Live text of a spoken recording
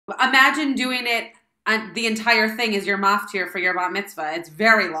Imagine doing it, the entire thing is your maftir for your bat mitzvah. It's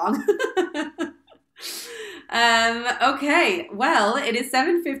very long. Okay, well, it is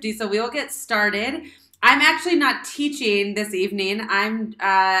 7:50, so we will get started. I'm actually not teaching this evening. I'm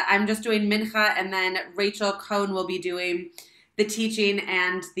just doing Mincha, and then Rachel Cohn will be doing the teaching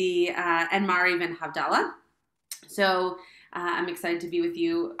and the and Mariv and Havdalah. So I'm excited to be with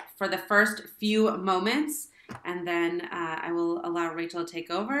you for the first few moments, and then I will allow Rachel to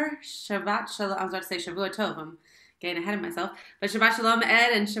take over. Shabbat Shalom. I was about to say Shavua Tov. I'm getting ahead of myself. But Shabbat Shalom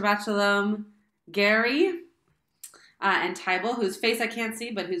Ed and Shabbat Shalom Gary and Tybal, whose face I can't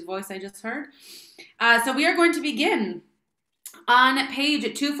see, but whose voice I just heard. So we are going to begin on page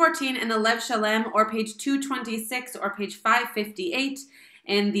 214 in the Lev Shalem, or page 226, or page 558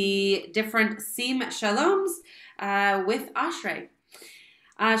 in the different Sim Shaloms with Ashrei.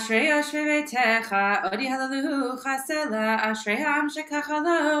 Ashrei Ashrei Veitecha, Odi Hallelu Chasela, Ashrei Ha'am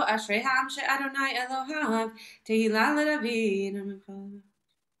Shekachalo, Ashrei Ha'am She'adonai Elohav, Tehillah LeDavid.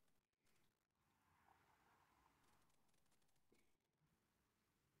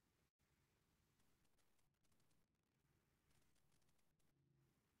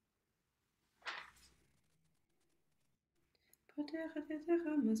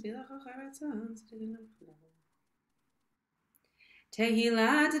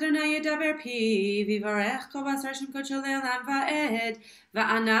 Tehillah Adonai Yedaber Pi, Vivarech Kol Basar Shem Kodesh Le'olam Va'ed,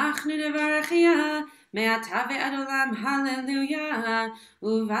 Va'anachnu Nevarechia, Me'ata Ve'ad Olam, Hallelujah,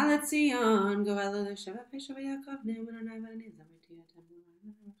 Uva Letzion, Goel L'Sheva Pesha V'Yakov, Ne'em Adonai V'Ani Zamiti Atam.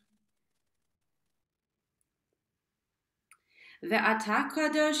 Ve'ata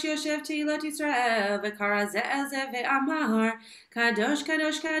kadosh yoshev tehilot Yisrael, ve'kara ze el ze ve'amar, kadosh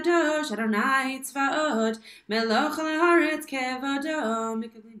kadosh kadosh Adonai tzvaot, meloch haaretz kevodo.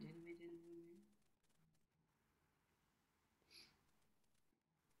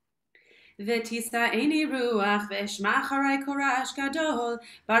 V'tisa'eni ruach ve'eshma charai korash gadol,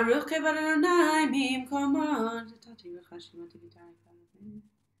 baruch kevod Adonai mimkomot.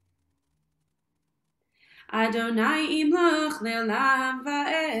 Adonai imloch le'olam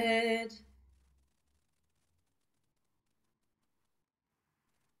va'ed.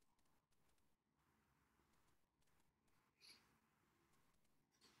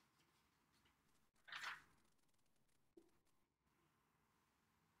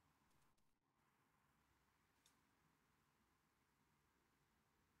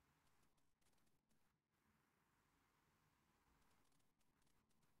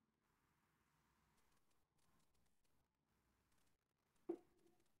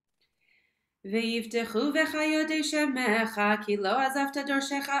 Ve'yivtechu v'chayodei shemecha, ki lo azavta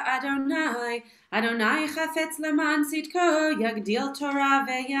dorshecha Adonai, Adonai chafetz leman sitko, yagdil Torah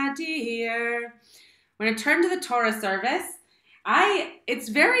ve'yadir. We're going to turn to the Torah service. It's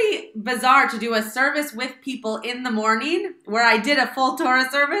very bizarre to do a service with people in the morning where I did a full Torah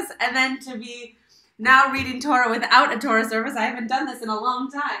service, and then to be now reading Torah without a Torah service. I haven't done this in a long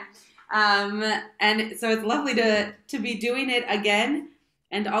time. And so it's lovely to be doing it again.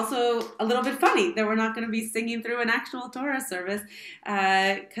 And also a little bit funny that we're not going to be singing through an actual Torah service,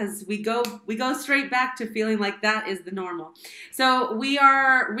 because we go straight back to feeling like that is the normal. So we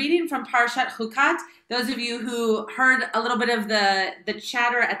are reading from Parshat Chukat. Those of you who heard a little bit of the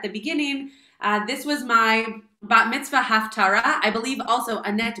chatter at the beginning, this was my bat mitzvah haftarah. I believe also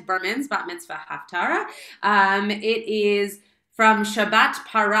Annette Berman's bat mitzvah haftarah. It is from Shabbat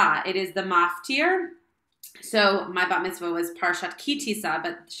Parah. It is the maftir. So my bat mitzvah was Parshat Kitisa,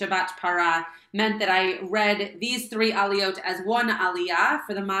 but Shabbat Parah meant that I read these three aliyot as one aliyah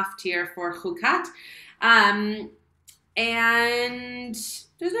for the maftir for Chukat. And there's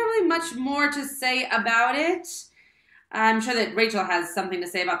not really much more to say about it. I'm sure that Rachel has something to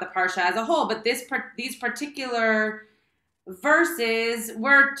say about the parsha as a whole, but these particular verses,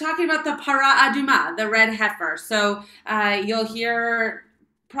 we're talking about the para aduma, the red heifer. So you'll hear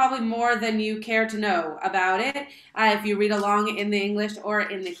probably more than you care to know about it if you read along in the English or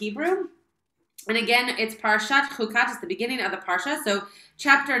in the Hebrew. And again, it's Parshat Chukat. It's the beginning of the parsha. So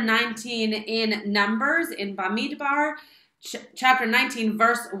chapter 19 in Numbers, in Bamidbar, chapter 19,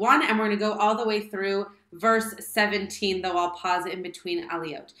 verse 1, and we're going to go all the way through verse 17, though I'll pause in between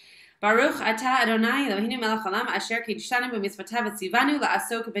aliyot. Baruch atah Adonai Eloheinu melech haolam asher kiddushtanu b'mitzvotav v'tzivanu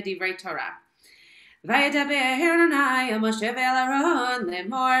la'asok b'divrei Torah. וידבר אדוני אל משה ואל אהרון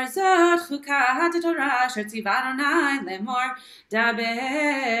לאמור זאת חוקת התורה אשר ציווה אדוני לאמור דבר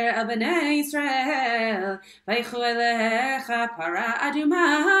אל בני ישראל ויקחו אליך פרה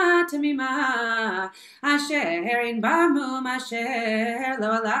אדומה תמימה אשר אין בה מום אשר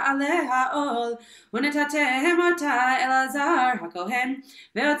לא עלה עליה עול ונתתם אותה אל אלעזר הכהן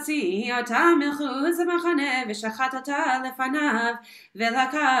והוציא אותה מחוץ למחנה ושחט אותה לפניו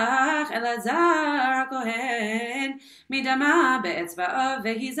ולקח אלעזר הכהן מדמה באצבעו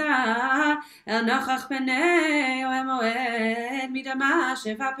והיזה אל נוכח פני אוהל מועד מדמה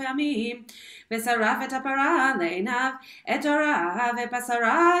 7 פעמים ושרף את הפרה לעיניו את אורה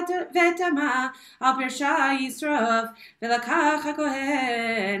ובשרה ודמה על פרשה ישרוף ולקח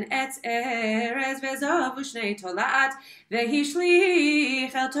הכהן עץ ארז וזוב ושני תולעת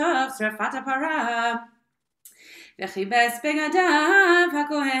והשליך אל תוך שרפת הפרה וכיבס בגדיו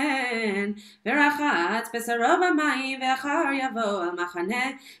הכהן ורחץ בשרו במים ואחר יבוא המחנה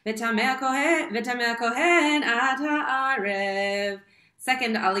וטמא הכהן עד הערב.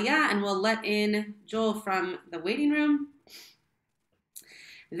 Second aliyah, and we'll let in Joel from the waiting room.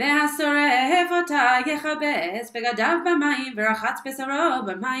 והשורף אותה יכבס בגדיו במים ורחץ בשרו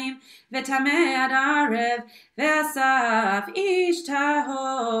במים וטמא עד הערב ואסף איש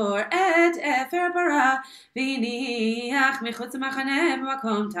טהור את אפר פרה והניח מחוץ למחנה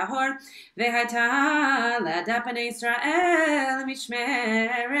במקום טהור והייתה לידת בני ישראל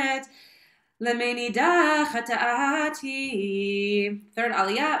משמרת למנידה חטאת היא. Third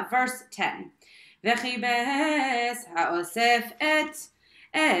aliyah, verse 10. וכיבס האוסף את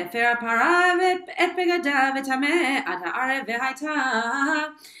אפר הפרה ואת בגדיו וטמא עד הערב והייתה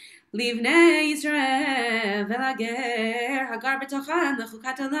לבני ישראל ולגר הגר בתוכם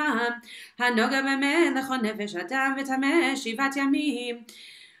לחוקת עולם הנוגע באמת לכל נפש אדם וטמא 7 ימים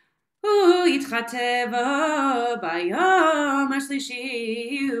הוא יתחטא בו ביום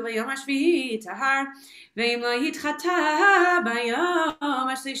השלישי וביום השביעי טהר ואם לא יתחטא ביום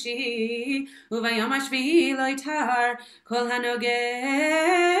השלישי וביום השביעי לא יטהר כל הנוגע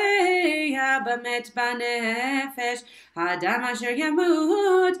במת בנפש האדם אשר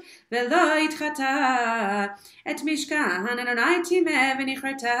ימות ולא יתחטא את משכן אדוני טימא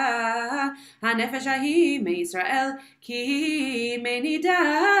ונכרתה הנפש ההיא מישראל כי מנידה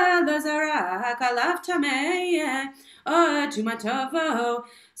לא זרק עליו טמא או טומאתו בו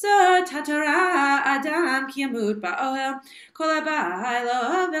זאת התורה אדם כי ימות באוהל כל הבא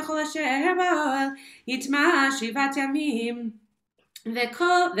לו וכל אשר באוהל יטמא 7 ימים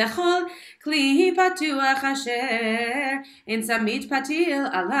וכל כלי פתוח אשר אין צמיד פתיל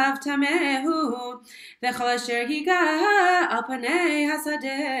עליו טמא הוא וכל אשר ייגע על פני השדה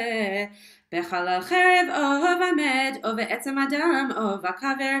בחלל חרב או במד או בעצם אדם או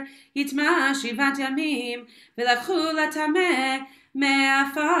בקבר יטמא 7 ימים ולקחו לטמא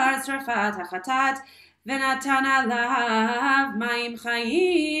מעפר שרפת החטאת ונתן עליו מים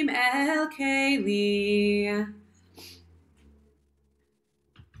חיים אל כלי.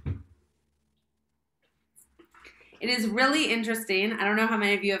 It is really interesting. I don't know how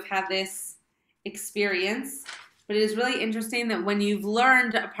many of you have had this experience, but it is really interesting that when you've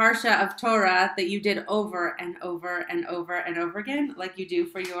learned a parsha of Torah that you did over and over and over and over again, like you do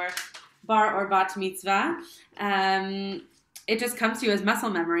for your bar or bat mitzvah, it just comes to you as muscle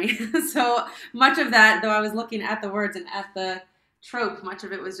memory. So much of that, though I was looking at the words and at the trope, much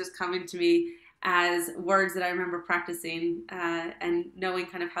of it was just coming to me as words that I remember practicing and knowing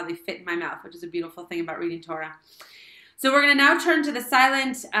kind of how they fit in my mouth, which is a beautiful thing about reading Torah. So we're going to now turn to the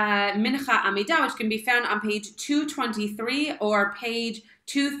silent Mincha Amidah, which can be found on page 223 or page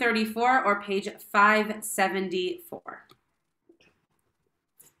 234 or page 574.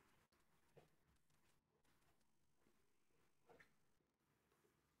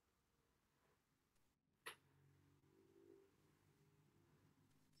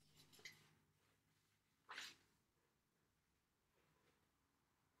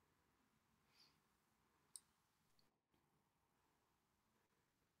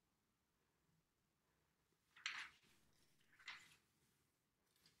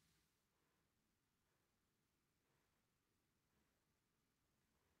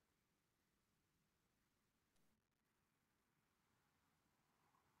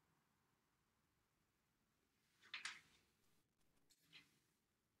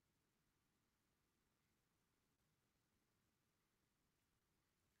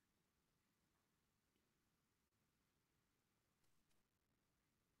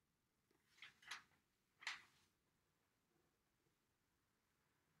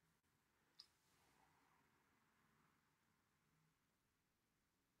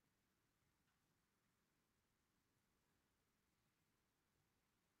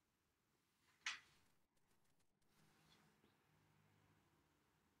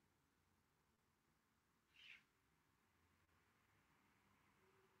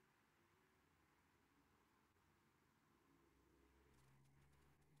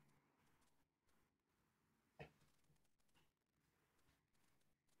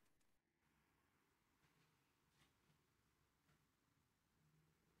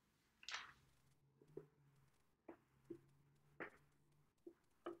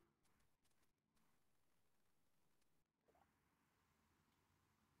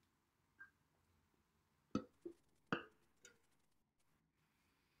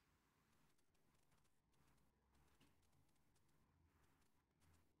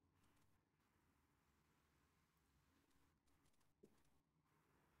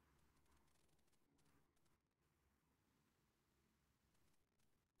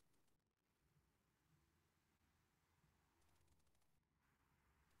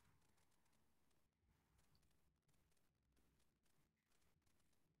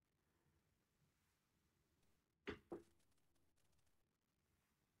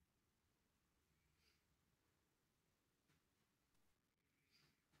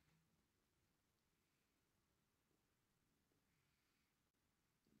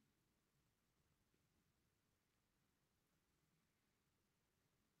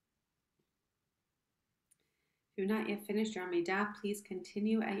 you've not yet finished your Amidah, please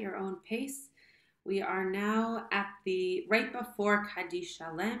continue at your own pace. We are now at the right before Kaddish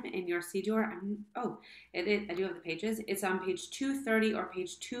Shalem in your Siddur. I do have the pages. It's on page 230 or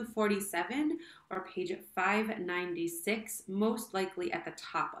page 247 or page 596, most likely at the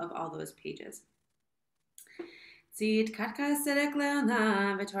top of all those pages. צדקתך צדק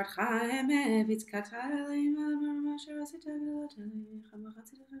לעולם ותורתך אמת וצדקתך אלוהים אשר עשית גדולות עליך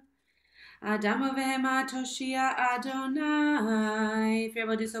בחצי Adam Ovehema Toshia Adonai. If you're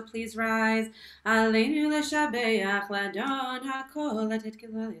able to do so, please rise. Aleinu l'shabeach l'adon hakol letet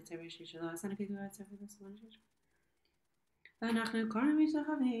gilal yetzer v'shishalo asana kigul yetzer v'salon shish. V'anachnu korim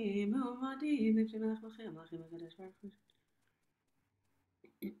misachavim u'madim v'pnei melech machim lachim v'kadosh baruch hu.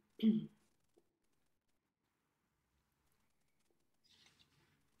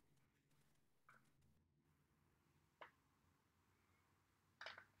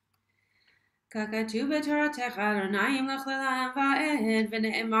 ככתוב בתורתך אדוני ימלך לעולם ועד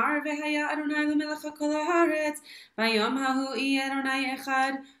ונאמר והיה אדוני למלך על כל הארץ ביום ההוא יהיה אדוני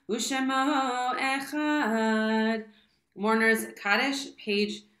אחד ושמו אחד. Mourner's Kaddish,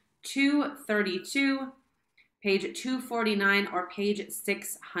 page 232, page 249, or page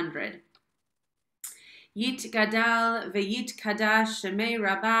 600. יתגדל ויתקדש שמי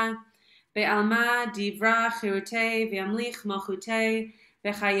רבה בעלמא דברה חירותי וימליך מלכותי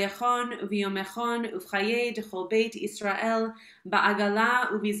בחייכון ויומכון ובחיי דכל בית ישראל בעגלה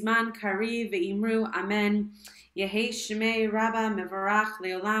ובזמן קריב ואמרו אמן. יהי שמי רבה מבורך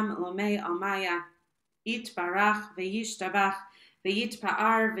לעולם עולמי עלמיה. יתברך וישתבח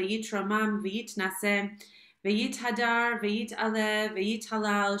ויתפאר ויתרומם ויתנשא ויתהדר ויתעלה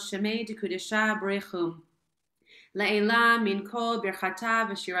ויתהלל שמי דקודשה בריחו. לעילה מן כל ברכתה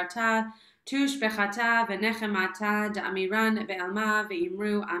ושירתה תושבחתה ונחמתה דאמירן בעלמה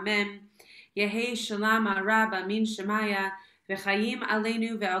ואמרו אמן. יהי שלום הרבה מן שמיה וחיים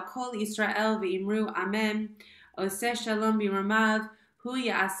עלינו ועל כל ישראל ואמרו אמן. עושה שלום במרומיו הוא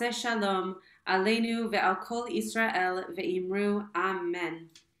יעשה שלום עלינו ועל כל ישראל ואמרו amen.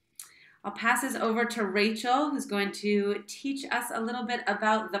 I'll pass this over to Rachel, who's going to teach us a little bit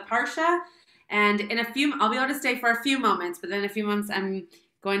about the Parsha. And I'll be able to stay for a few moments, but then in a few months I'm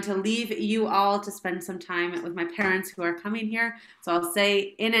going to leave you all to spend some time with my parents who are coming here. So I'll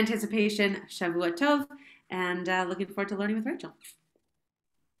say in anticipation, Shavua Tov, and looking forward to learning with Rachel.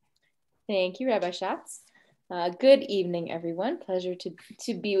 Thank you, Rabbi Schatz. Good evening, everyone. Pleasure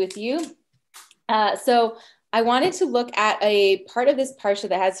to be with you. So I wanted to look at a part of this parsha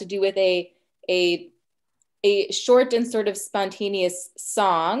that has to do with a short and sort of spontaneous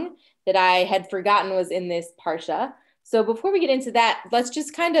song that I had forgotten was in this parsha. So before we get into that, let's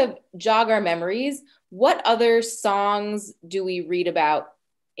just kind of jog our memories. What other songs do we read about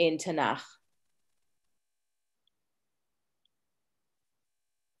in Tanakh?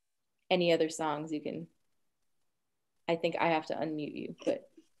 Any other songs you can? I think I have to unmute you, but.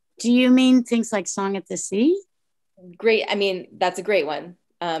 Do you mean things like Song at the Sea? Great. I mean, that's a great one.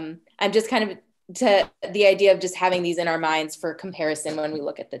 I'm just kind of to the idea of just having these in our minds for comparison when we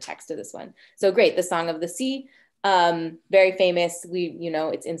look at the text of this one. So great. The Song of the Sea, very famous.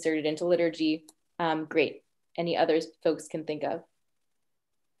 It's inserted into liturgy. Great. Any others folks can think of?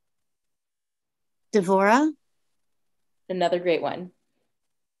 Devorah? Another great one.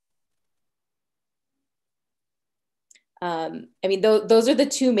 Those are the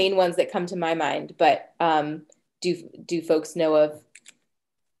two main ones that come to my mind, but do folks know of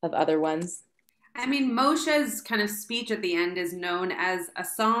other ones? I mean, Moshe's kind of speech at the end is known as a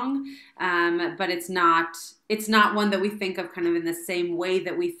song, but it's not one that we think of kind of in the same way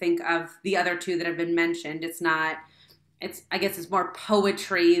that we think of the other two that have been mentioned. I guess it's more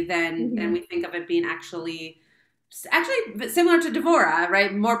poetry than we think of it being actually similar to Devorah,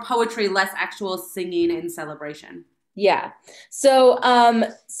 right? More poetry, less actual singing in celebration. Yeah. So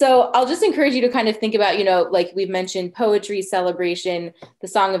I'll just encourage you to kind of think about, like we've mentioned, poetry, celebration. The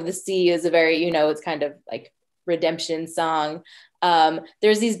Song of the Sea is a very, it's kind of like redemption song.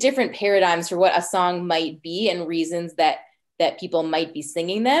 There's these different paradigms for what a song might be and reasons that people might be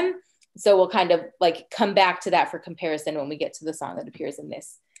singing them. So we'll kind of like come back to that for comparison when we get to the song that appears in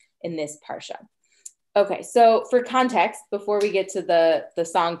this parsha. Okay, so for context, before we get to the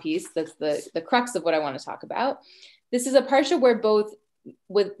song piece, that's the crux of what I want to talk about. This is a parsha where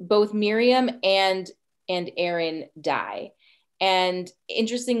both Miriam and Aaron die. And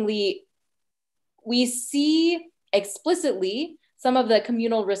interestingly, we see explicitly some of the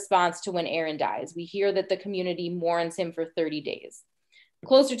communal response to when Aaron dies. We hear that the community mourns him for 30 days.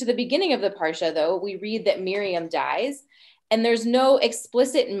 Closer to the beginning of the parsha, though, we read that Miriam dies. And there's no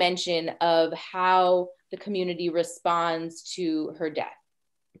explicit mention of how the community responds to her death,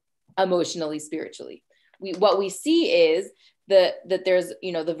 emotionally, spiritually. What we see is that there's,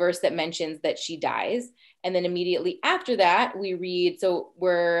 you know, the verse that mentions that she dies. And then immediately after that, we read, so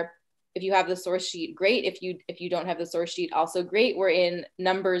if you have the source sheet, great. If you don't have the source sheet, also great. We're in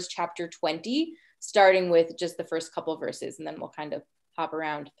Numbers chapter 20, starting with just the first couple verses, and then we'll kind of hop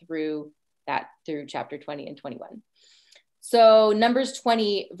around through chapter 20 and 21. So Numbers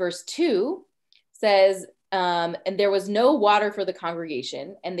 20 verse 2 says, and there was no water for the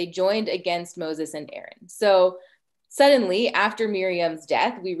congregation, and they joined against Moses and Aaron. So suddenly, after Miriam's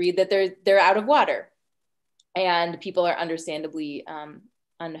death, we read that they're out of water, and people are understandably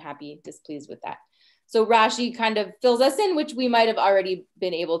unhappy, displeased with that. So Rashi kind of fills us in, which we might have already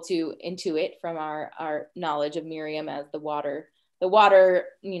been able to intuit from our knowledge of Miriam as the water,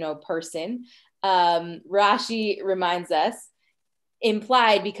 you know, person. Rashi reminds us,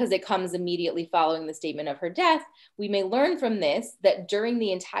 implied because it comes immediately following the statement of her death, we may learn from this that during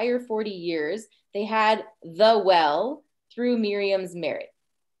the entire 40 years, they had the well through Miriam's merit.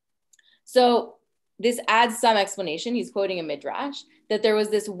 So this adds some explanation. He's quoting a midrash that there was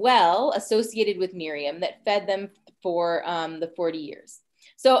this well associated with Miriam that fed them for the 40 years.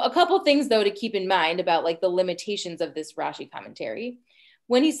 So a couple things, though, to keep in mind about like the limitations of this Rashi commentary.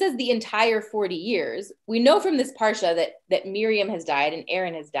 When he says the entire 40 years, we know from this parsha that Miriam has died and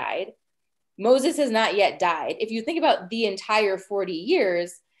Aaron has died. Moses has not yet died. If you think about the entire 40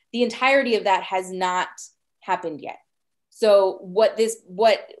 years, the entirety of that has not happened yet. So what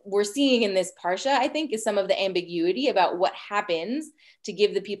we're seeing in this parsha, I think, is some of the ambiguity about what happens to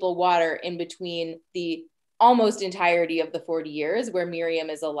give the people water in between the almost entirety of the 40 years where Miriam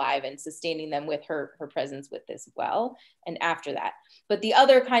is alive and sustaining them with her presence with this well, and after that. But the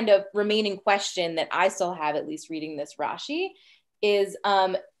other kind of remaining question that I still have, at least reading this Rashi, is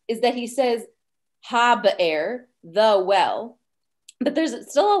that he says, ha ba'er, the well, but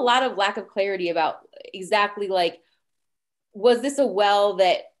there's still a lot of lack of clarity about exactly like, was this a well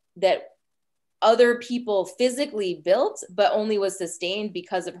that other people physically built, but only was sustained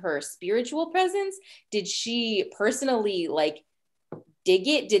because of her spiritual presence? Did she personally like dig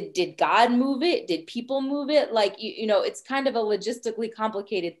it? Did God move it? Did people move it? Like, you know, it's kind of a logistically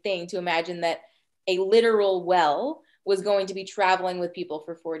complicated thing to imagine that a literal well was going to be traveling with people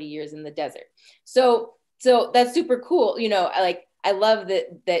for 40 years in the desert. So that's super cool. You know, I love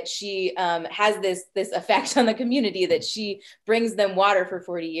that she has this effect on the community, that she brings them water for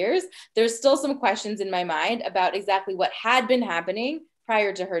 40 years. There's still some questions in my mind about exactly what had been happening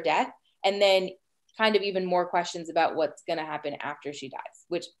prior to her death, and then kind of even more questions about what's going to happen after she dies,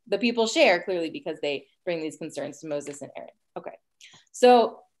 which the people share clearly because they bring these concerns to Moses and Aaron. Okay,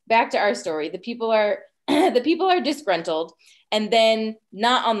 so back to our story. The people are disgruntled, and then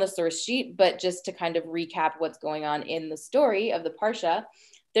not on the source sheet, but just to kind of recap what's going on in the story of the Parsha,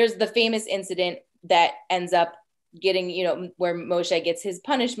 there's the famous incident that ends up getting, you know, where Moshe gets his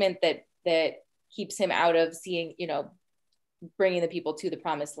punishment that keeps him out of seeing, you know, bringing the people to the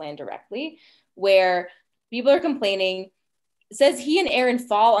promised land directly, where people are complaining. It says he and Aaron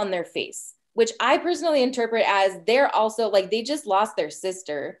fall on their face, which I personally interpret as they're also like, they just lost their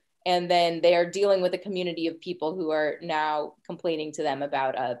sister, and then they are dealing with a community of people who are now complaining to them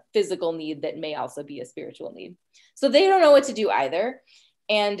about a physical need that may also be a spiritual need. So they don't know what to do either.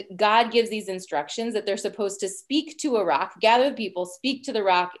 And God gives these instructions that they're supposed to speak to a rock, gather the people, speak to the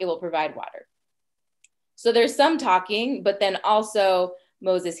rock, it will provide water. So there's some talking, but then also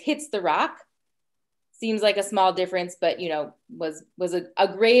Moses hits the rock. Seems like a small difference, but, you know, was a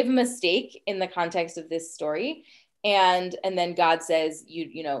grave mistake in the context of this story. And then God says,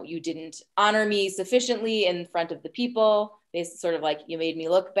 you didn't honor me sufficiently in front of the people. It's sort of like, you made me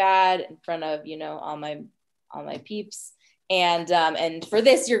look bad in front of, you know, all my peeps. And for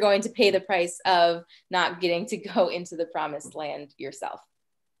this, you're going to pay the price of not getting to go into the promised land yourself.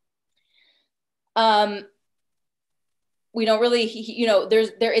 We don't really, you know,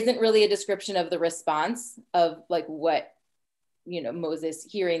 there isn't really a description of the response of like what, you know, Moses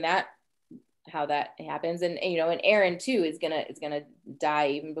hearing that, how that happens. And, you know, and Aaron too is gonna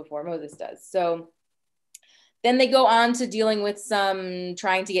die even before Moses does. So then they go on to dealing with some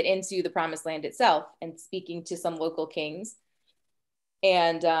trying to get into the promised land itself and speaking to some local kings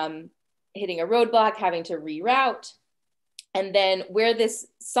and hitting a roadblock, having to reroute. And then where this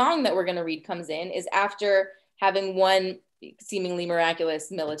song that we're going to read comes in is after having one seemingly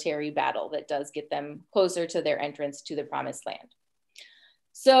miraculous military battle that does get them closer to their entrance to the promised land.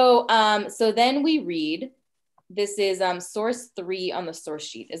 So then we read, this is source 3 on the source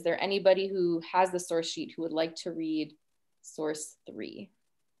sheet. Is there anybody who has the source sheet who would like to read source 3.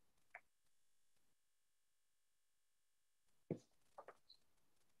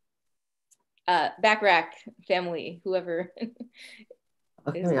 Back rack family, whoever.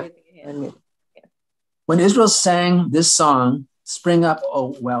 When Israel sang this song, Spring Up,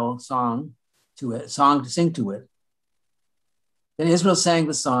 O Well song to sing to it. Then Israel sang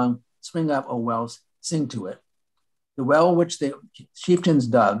the song, Spring Up, O Wells, sing to it. The well which the chieftains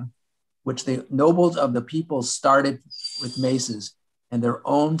dug, which the nobles of the people started with maces and their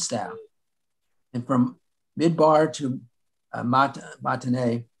own staff. And from Midbar to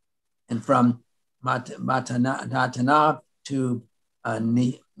Mataneh, and from Matana to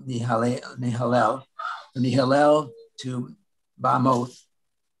Nehalel, from Nehalel to Bamoth,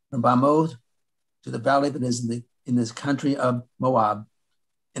 from Bamoth to the valley that is in this country of Moab,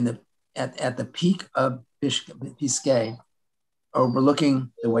 at the peak of Pisgah,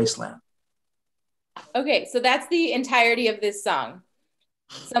 overlooking the wasteland. Okay, so that's the entirety of this song.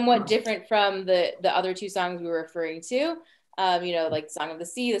 Somewhat different from the other two songs we were referring to, like Song of the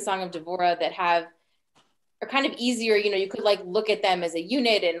Sea, the Song of Devorah, that are kind of easier. You could like look at them as a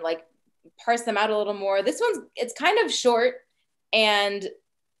unit and like parse them out a little more. This it's kind of short and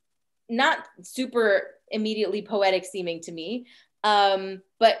not super immediately poetic seeming to me,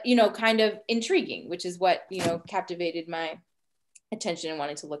 but kind of intriguing, which is what captivated my attention and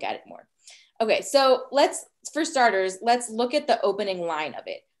wanted to look at it more. Okay, so for starters, let's look at the opening line of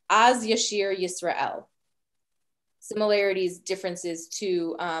it. Az Yashir Yisrael. Similarities, differences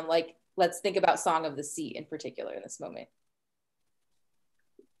to, let's think about Song of the Sea in particular in this moment.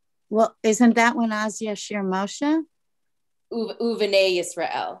 Well, isn't that when Az Yashir Moshe? Uvene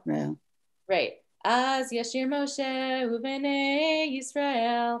Yisrael. Yeah. Right. Az Yashir Moshe, Uvene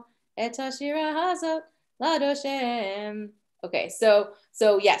Yisrael, et Hashira Hazot Ladoshem. Okay, so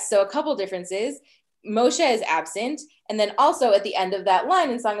yes, so a couple differences. Moshe is absent, and then also at the end of that line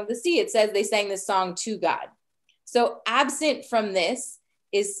in Song of the Sea, it says they sang this song to God. So absent from this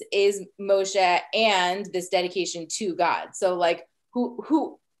is Moshe and this dedication to God. So like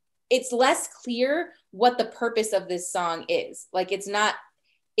who it's less clear what the purpose of this song is. Like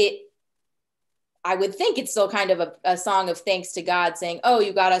I would think it's still kind of a song of thanks to God, saying, oh,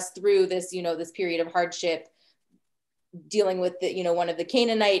 you got us through this, this period of hardship, dealing with one of the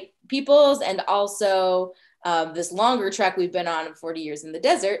Canaanite peoples, and also this longer trek we've been on 40 years in the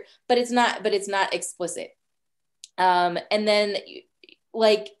desert, but it's not explicit. And then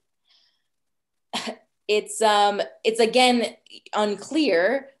like it's again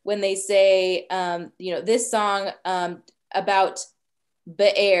unclear when they say this song about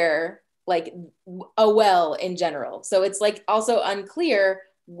Be'er, like a well in general. So it's like also unclear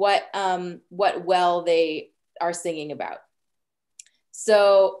what well they are singing about.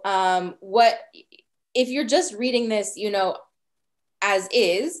 So what if you're just reading this as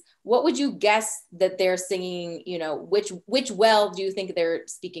is, what would you guess that they're singing? Which well do you think they're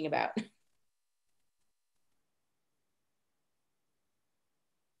speaking about?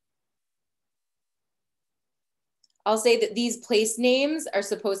 I'll say that these place names are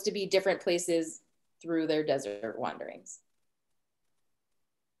supposed to be different places through their desert wanderings.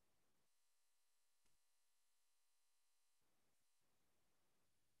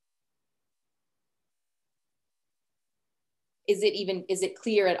 Is it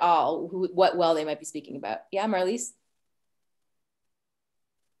clear at all what well they might be speaking about? Yeah, Marlies?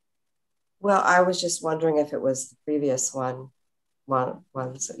 Well, I was just wondering if it was the previous ones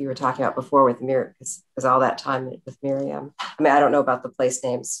that you were talking about before with Miriam, because all that time with Miriam. I mean, I don't know about the place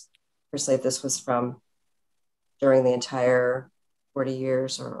names per se, if this was from during the entire 40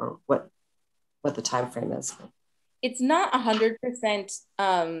 years or what the time frame is. It's not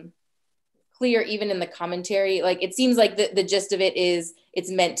 100% clear even in the commentary. Like it seems like the gist of it is it's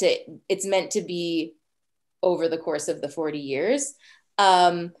meant to be over the course of the 40 years.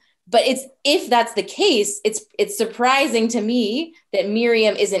 But if that's the case, it's surprising to me that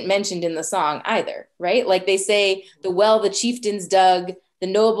Miriam isn't mentioned in the song either, right? Like they say the well the chieftains dug, the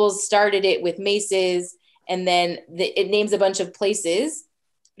nobles started it with maces, and then it names a bunch of places,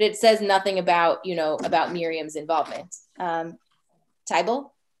 but it says nothing about about Miriam's involvement.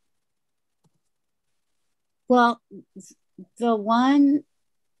 Tybal? Well, the one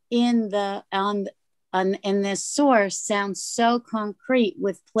in this source sounds so concrete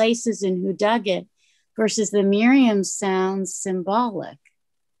with places and who dug it, versus the Miriam sounds symbolic.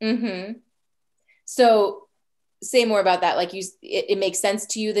 Mm-hmm. So say more about that. Like it makes sense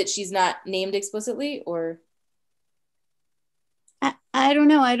to you that she's not named explicitly, or? I don't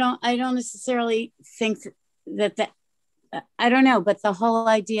know. I don't necessarily think that I don't know, but the whole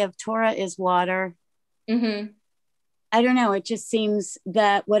idea of Torah is water. Mm-hmm. I don't know. It just seems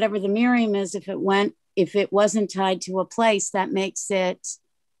that whatever the Miriam is, if it wasn't tied to a place, that makes it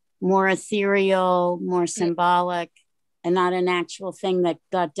more ethereal, more symbolic, and not an actual thing that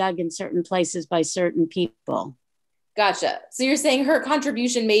got dug in certain places by certain people. Gotcha. So you're saying her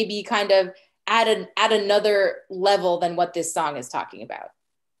contribution may be kind of at another level than what this song is talking about.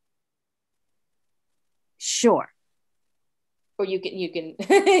 Sure. Or you can you can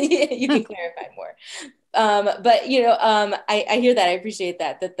clarify more. But I hear that. I appreciate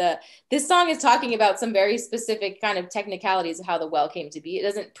that this song is talking about some very specific kind of technicalities of how the well came to be. It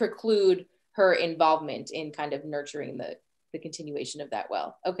doesn't preclude her involvement in kind of nurturing the continuation of that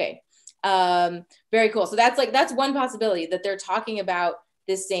well. Okay. Very cool. So that's one possibility, that they're talking about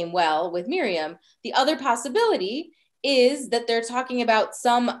this same well with Miriam. The other possibility is that they're talking about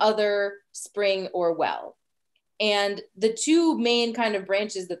some other spring or well. And the two main kind of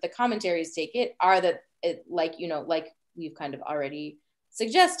branches that the commentaries take it are that like we've kind of already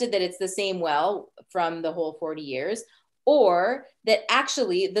suggested, that it's the same well from the whole 40 years, or that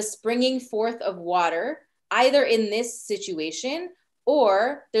actually the springing forth of water, either in this situation,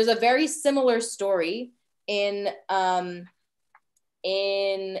 or there's a very similar story in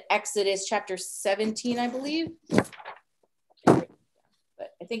Exodus chapter 17, I believe.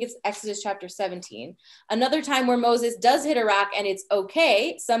 I think it's Exodus chapter 17. Another time where Moses does hit a rock and it's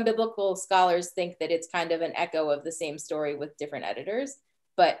okay. Some biblical scholars think that it's kind of an echo of the same story with different editors,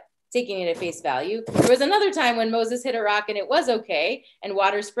 but taking it at face value. There was another time when Moses hit a rock and it was okay and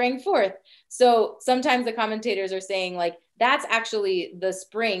water sprang forth. So sometimes the commentators are saying like, that's actually the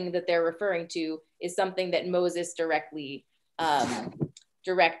spring that they're referring to is something that Moses directly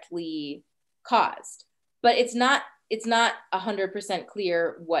caused. But it's not 100%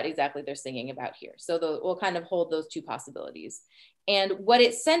 clear what exactly they're singing about here. So we'll kind of hold those two possibilities. And what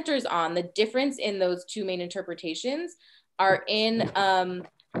it centers on, the difference in those two main interpretations are in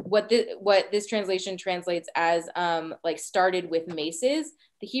what this translation translates as like started with maces.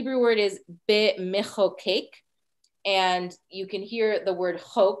 The Hebrew word is be-mechokek, and you can hear the word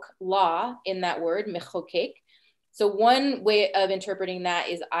chok, law, in that word, mechokek. So one way of interpreting that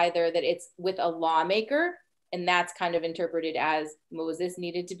is either that it's with a lawmaker, and that's kind of interpreted as Moses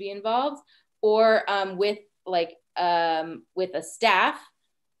needed to be involved, or with a staff,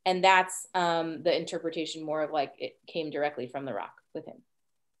 and that's the interpretation more of like it came directly from the rock with him.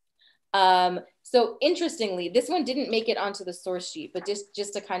 So interestingly, this one didn't make it onto the source sheet, but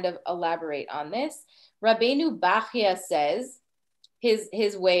just to kind of elaborate on this, Rabbeinu Bachya says,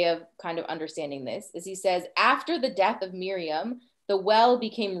 his way of kind of understanding this is, he says, after the death of Miriam, the well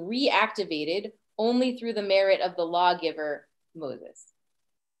became reactivated only through the merit of the lawgiver, Moses.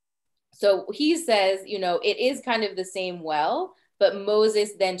 So he says, it is kind of the same well, but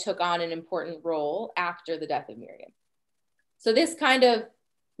Moses then took on an important role after the death of Miriam. So this kind of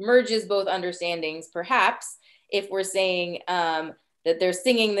merges both understandings, perhaps, if we're saying that they're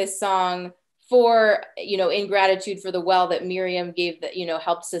singing this song for, in gratitude for the well that Miriam gave, that,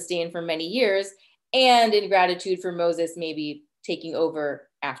 helped sustain for many years, and in gratitude for Moses maybe taking over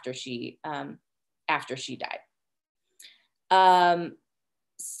after she died.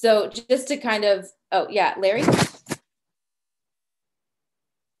 So just to kind of, oh yeah, Larry?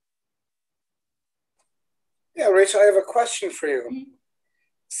 Yeah, Rachel, I have a question for you. Mm-hmm.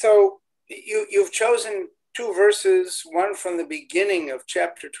 So you've chosen two verses, one from the beginning of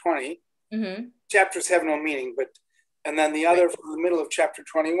chapter 20. Mm-hmm. Chapters have no meaning, and then the other from the middle of chapter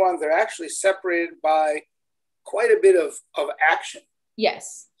 21. They're actually separated by quite a bit of action.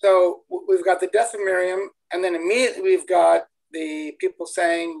 Yes. So we've got the death of Miriam, and then immediately we've got the people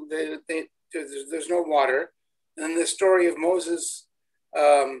saying that there's no water. And then the story of Moses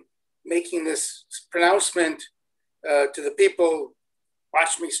making this pronouncement to the people,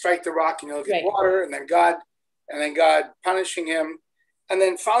 watch me strike the rock and you'll get water, and then God punishing him. And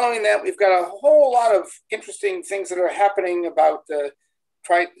then following that, we've got a whole lot of interesting things that are happening about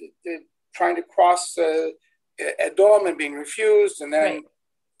trying to cross Edom and being refused, and then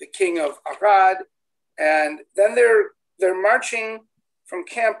the king of Arad, and then they're marching from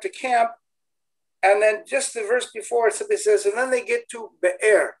camp to camp, and then just the verse before it says, and then they get to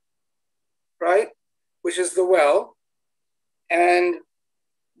Be'er, right, which is the well, and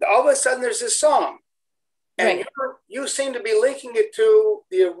all of a sudden there's this song, and you seem to be linking it to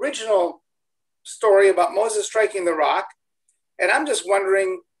the original story about Moses striking the rock, and I'm just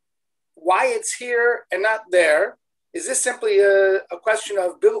wondering why it's here and not there. Is this simply a question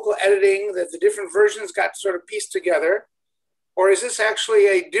of biblical editing, that the different versions got sort of pieced together? Or is this actually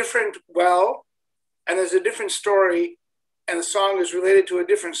a different well, and there's a different story, and the song is related to a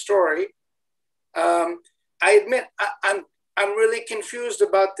different story? I admit I'm really confused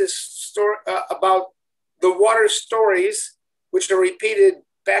about this story, about the water stories, which are repeated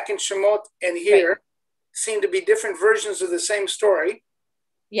back in Shemot and here, right. Seem to be different versions of the same story.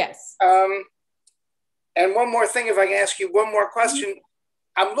 Yes. And one more thing, if I can ask you one more question.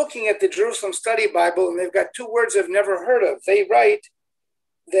 I'm looking at the Jerusalem Study Bible, and they've got two words I've never heard of. They write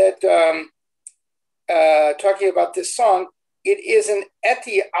that, talking about this song, it is an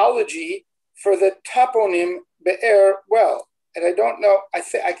etiology for the toponym Be'er well. And I don't know, I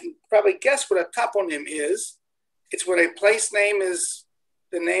can probably guess what a toponym is. It's when a place name is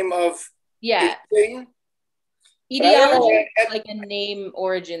the name of a thing. Etiology is like a name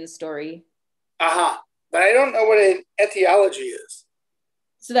origin story. But I don't know what an etiology is.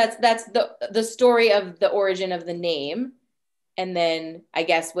 So that's the story of the origin of the name. And then I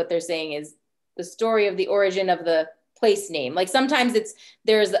guess what they're saying is the story of the origin of the place name. Like sometimes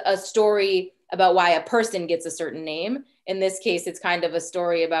there's a story about why a person gets a certain name. In this case, it's kind of a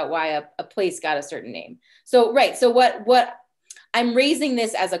story about why a place got a certain name. So, right. So what I'm raising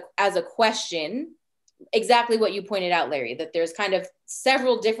this as a question, exactly what you pointed out, Larry, that there's kind of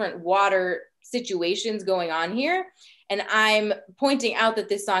several different water situations going on here. And I'm pointing out that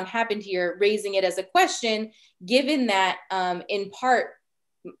this song happened here, raising it as a question, given that in part,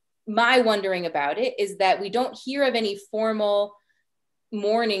 my wondering about it is that we don't hear of any formal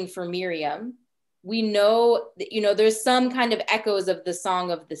mourning for Miriam. We know that, there's some kind of echoes of the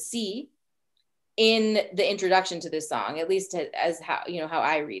Song of the Sea in the introduction to this song, at least as how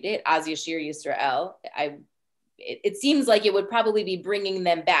I read it, Az Yashir Yisrael. It seems like it would probably be bringing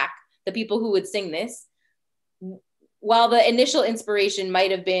them back, the people who would sing this, while the initial inspiration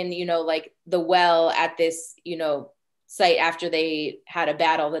might have been, like the well at this, site after they had a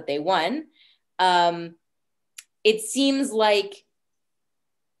battle that they won. It seems like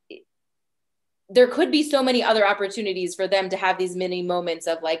there could be so many other opportunities for them to have these mini moments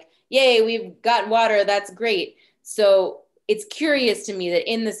of like, yay, we've got water, that's great. So it's curious to me that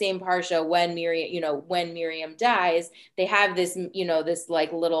in the same parsha, when Miriam dies, they have this, this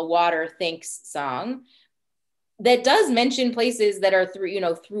like little water thanks song that does mention places that are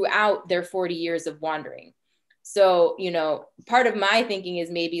throughout their 40 years of wandering. So, part of my thinking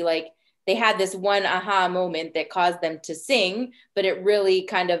is maybe like they had this one aha moment that caused them to sing, but it really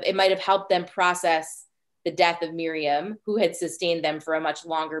it might have helped them process the death of Miriam, who had sustained them for a much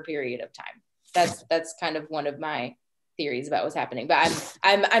longer period of time. That's kind of one of my theories about what's happening, but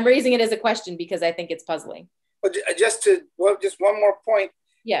I'm raising it as a question because I think it's puzzling. But just one more point.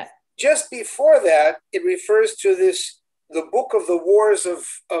 Yeah. Just before that, it refers to the book of the wars of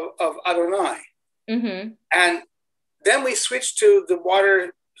Adonai. Mm-hmm. And then we switch to the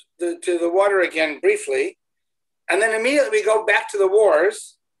water again briefly. And then immediately we go back to the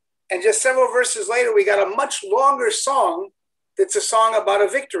wars. And just several verses later, we got a much longer song that's a song about a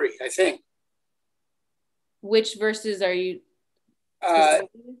victory, I think. Which verses are you? It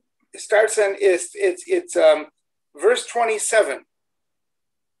starts on, it's verse 27.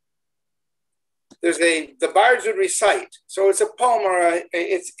 There's the bards would recite. So it's a poem or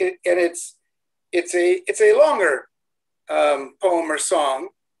it's a longer poem or song.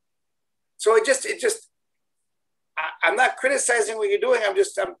 So I'm not criticizing what you're doing.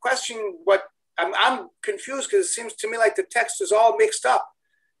 I'm questioning I'm confused because it seems to me like the text is all mixed up.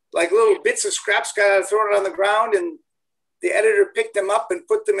 Like little bits of scraps got thrown on the ground and the editor picked them up and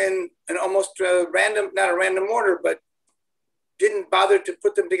put them in an almost random, not a random order, but didn't bother to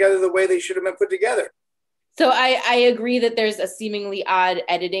put them together the way they should have been put together. So I agree that there's a seemingly odd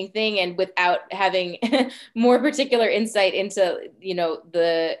editing thing, and without having more particular insight into,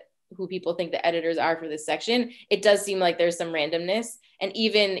 who people think the editors are for this section, it does seem like there's some randomness. And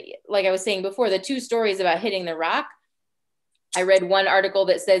even like I was saying before, the two stories about hitting the rock, I read one article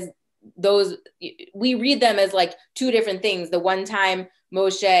that says we read them as like two different things. The one time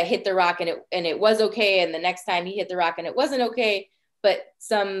Moshe hit the rock and it was okay, and the next time he hit the rock and it wasn't okay. But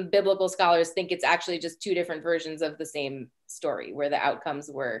some biblical scholars think it's actually just two different versions of the same story where the outcomes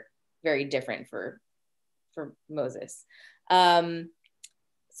were very different for Moses.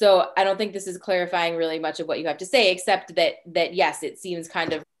 So I don't think this is clarifying really much of what you have to say, except that yes, it seems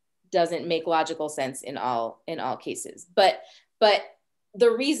kind of doesn't make logical sense in all cases. But the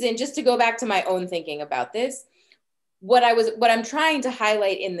reason, just to go back to my own thinking about this, what I'm trying to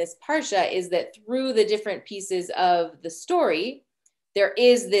highlight in this parsha is that through the different pieces of the story, there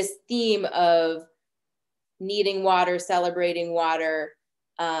is this theme of needing water, celebrating water,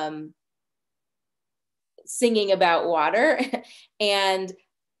 singing about water. And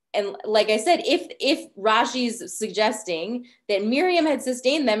like I said, if Rashi's suggesting that Miriam had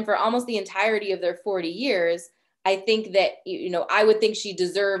sustained them for almost the entirety of their 40 years, I think that, I would think she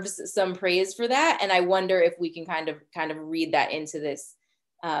deserves some praise for that. And I wonder if we can kind of read that into this,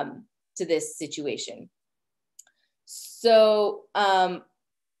 to this situation. So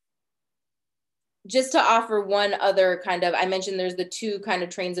just to offer one other I mentioned there's the two kind of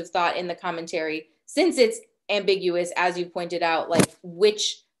trains of thought in the commentary, since it's ambiguous, as you pointed out, like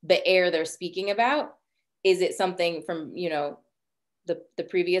which Be'er they're speaking about. Is it something from, the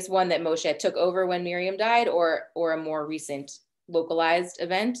previous one that Moshe took over when Miriam died, or a more recent localized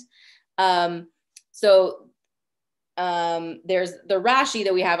event? So there's the Rashi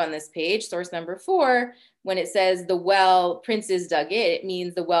that we have on this page, source number 4, when it says the well princes dug it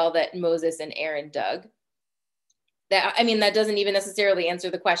means the well that Moses and Aaron dug. That doesn't even necessarily answer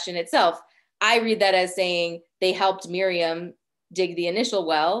the question itself. I read that as saying they helped Miriam dig the initial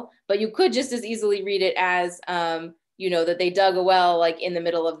well, but you could just as easily read it as, that they dug a well like in the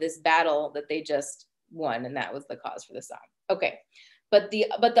middle of this battle that they just won, and that was the cause for the song. Okay, but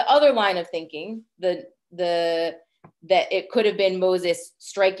the other line of thinking, that it could have been Moses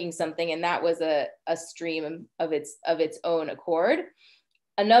striking something, and that was a stream of its own accord.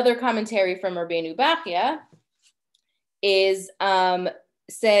 Another commentary from Rabbeinu Bachya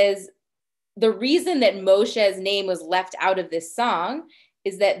says the reason that Moshe's name was left out of this song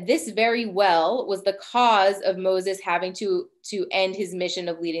is that this very well was the cause of Moses having to end his mission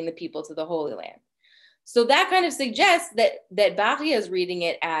of leading the people to the Holy Land. So that kind of suggests that Bachya is reading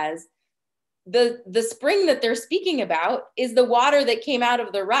it as the spring that they're speaking about is the water that came out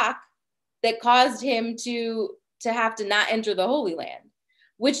of the rock that caused him to have to not enter the Holy Land,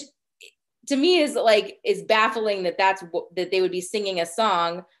 which to me is baffling that they would be singing a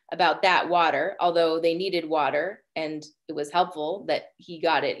song about that water, although they needed water and it was helpful that he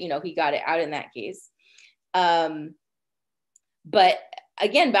got it out in that case. But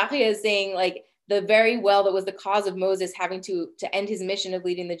again, Bachya is saying like the very well that was the cause of Moses having to end his mission of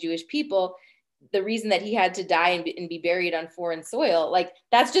leading the Jewish people, the reason that he had to die and be buried on foreign soil, like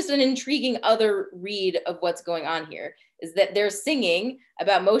that's just an intriguing other read of what's going on here, is that they're singing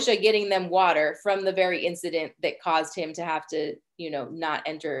about Moshe getting them water from the very incident that caused him to have to, not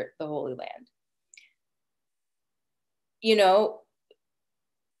enter the Holy Land.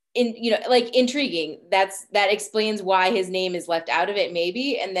 Intriguing. That explains why his name is left out of it,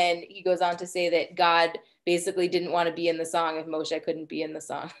 maybe. And then he goes on to say that God basically didn't want to be in the song if Moshe couldn't be in the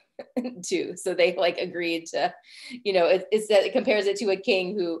song too. So they agreed to, it compares it to a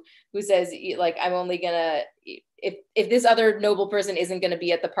king who says I'm only gonna, if this other noble person isn't gonna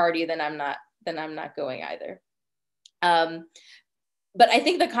be at the party, then I'm not going either. But I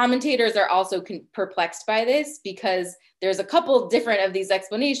think the commentators are also perplexed by this, because there's a couple different of these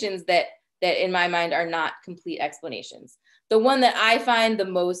explanations that in my mind are not complete explanations. The one that I find the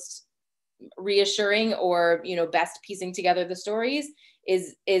most reassuring or, best piecing together the stories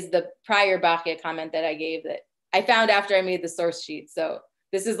is the prior Bachya comment that I gave that I found after I made the source sheet. So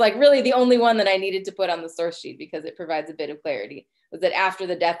this is really the only one that I needed to put on the source sheet because it provides a bit of clarity, was that after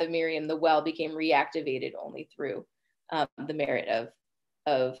the death of Miriam, the well became reactivated only through the merit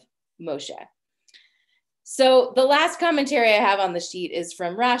of Moshe. So the last commentary I have on the sheet is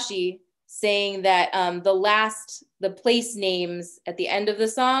from Rashi, saying that the place names at the end of the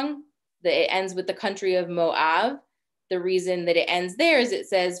song, that it ends with the country of Moab. The reason that it ends there is it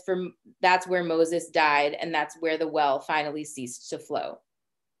says that's where Moses died, and that's where the well finally ceased to flow.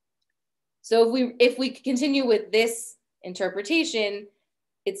 So if we continue with this interpretation,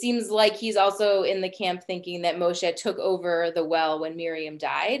 it seems like he's also in the camp thinking that Moshe took over the well when Miriam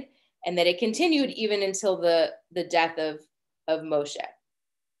died, and that it continued even until the death of Moshe.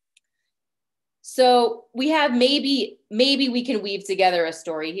 So we have maybe we can weave together a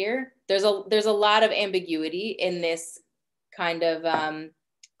story here. There's a lot of ambiguity in this kind of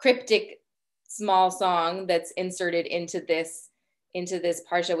cryptic small song that's inserted into this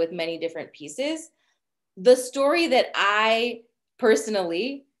parsha with many different pieces. The story that I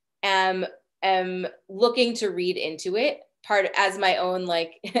personally am looking to read into it, part as my own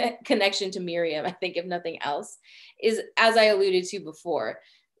connection to Miriam, I think if nothing else, is, as I alluded to before,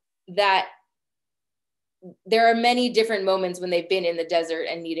 that there are many different moments when they've been in the desert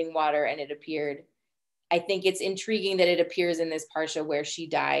and needing water and it appeared. I think it's intriguing that it appears in this parsha where she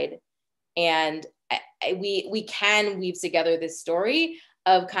died. And we can weave together this story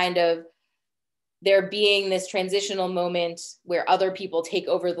of kind of there being this transitional moment where other people take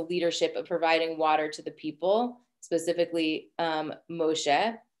over the leadership of providing water to the people, specifically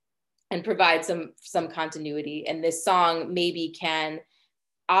Moshe, and provide some continuity. And this song maybe can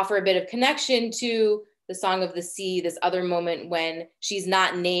offer a bit of connection to the Song of the Sea, this other moment when she's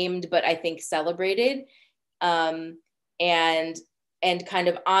not named, but I think celebrated, and kind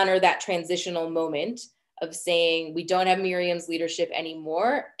of honor that transitional moment of saying we don't have Miriam's leadership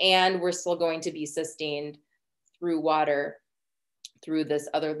anymore, and we're still going to be sustained through water, through this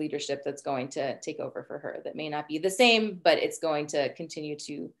other leadership that's going to take over for her, that may not be the same, but it's going to continue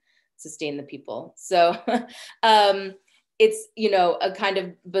to sustain the people. So it's, you know, a kind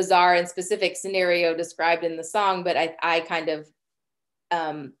of bizarre and specific scenario described in the song, but I kind of,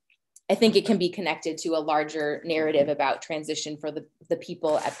 I think it can be connected to a larger narrative about transition for the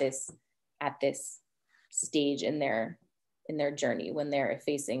people at this stage in their journey, when they're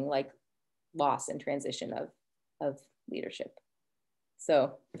facing like loss and transition of leadership.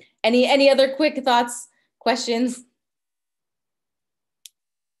 So any other quick thoughts, questions?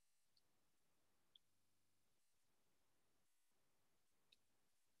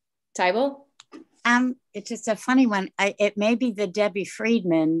 Tybal? It's just a funny one. It may be the Debbie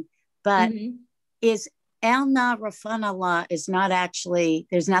Friedman, but is El Na Rafana La is not actually,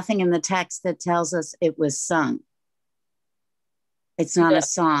 there's nothing in the text that tells us it was sung. It's not a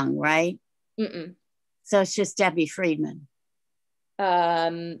song, right? So it's just Debbie Friedman.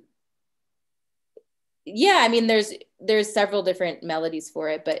 Yeah, I mean, there's several different melodies for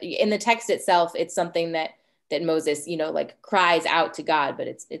it, but in the text itself, it's something that Moses, you know, like cries out to God, but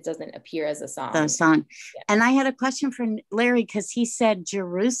it doesn't appear as a song. Yeah. And I had a question for Larry, because he said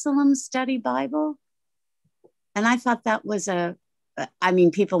Jerusalem Study Bible. And I thought that was I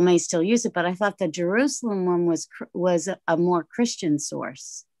mean, people may still use it, but I thought the Jerusalem one was a more Christian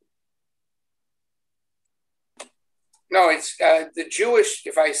source. No, it's the Jewish,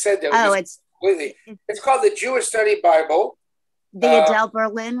 if I said that. It's called the Jewish Study Bible. The Adele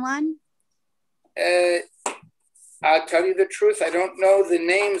Berlin one? I'll tell you the truth. I don't know the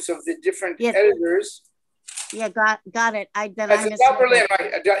names of the different editors. Yeah, got it. Adele Berlin,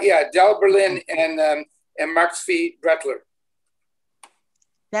 right? Adele Berlin and Mark V. Brettler.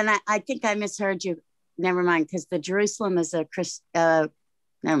 Then I think I misheard you. Never mind, because the Jerusalem is a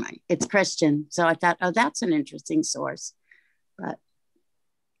never mind. It's Christian. So I thought, oh, that's an interesting source. But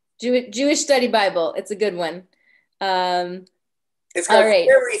Jewish Study Bible. It's a good one. It's got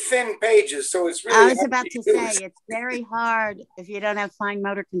very thin pages, so it's really. I was about to say it's very hard if you don't have fine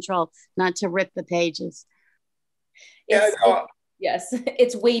motor control not to rip the pages. Yes,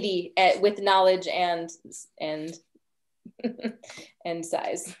 it's weighty with knowledge and and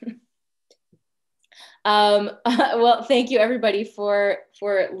size. Well, thank you everybody for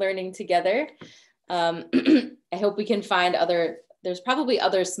learning together. I hope we can find there's probably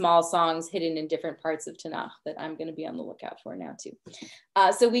other small songs hidden in different parts of Tanakh that I'm going to be on the lookout for now too.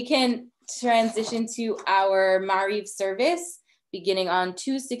 So we can transition to our Mariv service, beginning on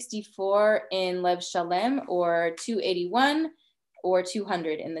 264 in Lev Shalem, or 281 or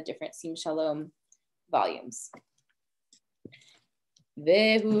 200 in the different Sim Shalom volumes.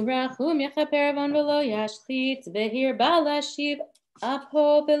 Vehu rachum yechaper avon v'lo yashchit, vehir bal lashiv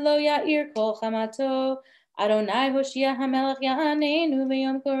apo v'lo ya'ir kol chamato. Adonai Hoshia HaMelech Ya'anenu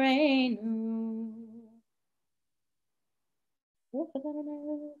V'yom Koreinu.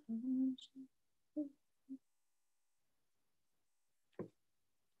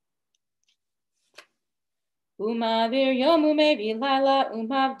 Umavir Yomu Mevi Lila,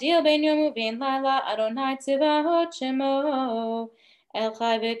 Umavdil Ben Yomu Ben Lila, Adonai Tzivahot Shemo. El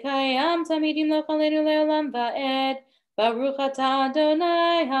Chai V'Kayam Tamidim Lochalenu Le'olam Va'ed. Baruch Atah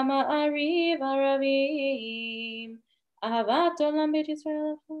Adonai Hama'ariv Aravim. Ahavat Olam Beit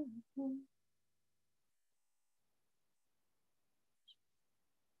Yisrael.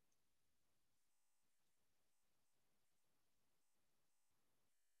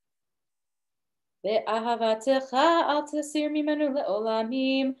 Ve'ahavatecha al tesir mimenu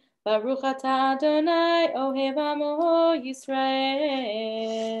le'olamim. Baruch Atah Adonai Ohev Amo Yisrael.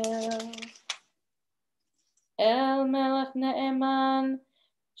 El Melech Ne'eman.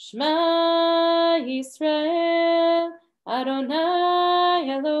 Shema Yisrael, Adonai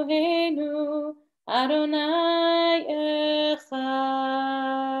Eloheinu, Adonai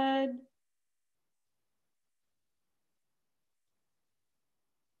Echad.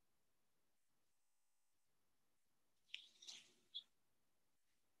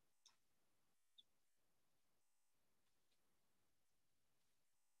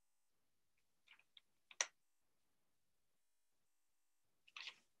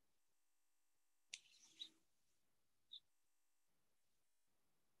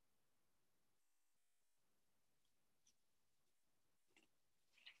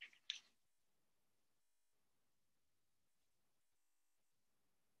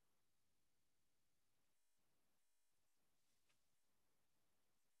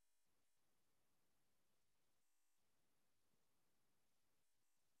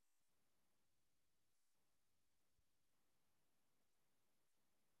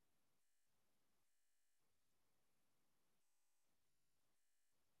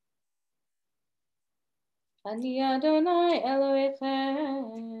 Ani Adonai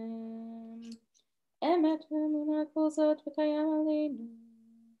Elohechem. Emet v'emunah kol zot v'kayam aleinu.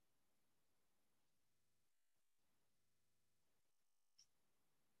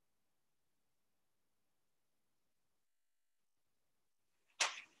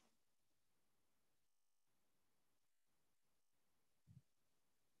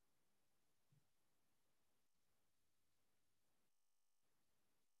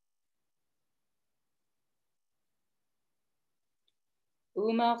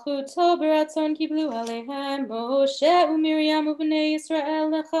 Umalchuto beratzon kiblu alehem Moshe uMiriam ubnei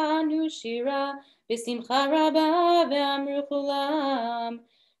Yisrael lechanu shira v'simcha rabba ve'amru kulam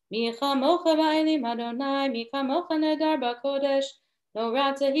Mi chamocha ba'elim Adonai mi chamocha nedar b'kodesh no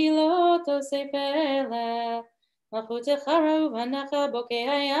ratahilot osei pelech Malchutecha ra'u v'necha bokei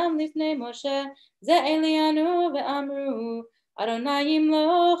hayam lifnei Moshe ze elianu ve'amru Adonai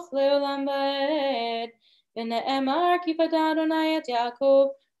yimloch leolam va'ed ונאמר כי פדה אדוני את יעקב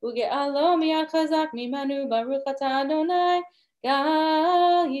וגאלו מיד חזק ממנו ברוך אתה אדוני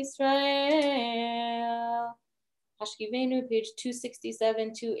גאל ישראל. Hashkivenu, page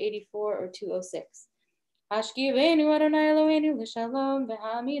 267, 284, or 206. Hashkivenu Adonai Eloheinu l'shalom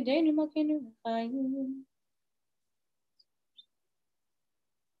v'hamidenu malkeinu l'chaim.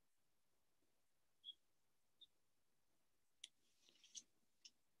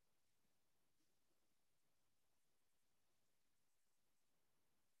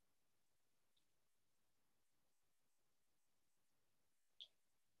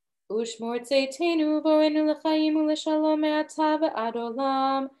 Ushmor tzeitenu voenu l'chaim u'l'shalom me'ata v'ad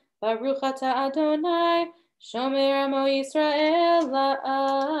olam Baruch ata Adonai shomer amo Yisrael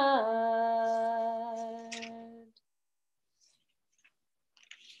la'ad.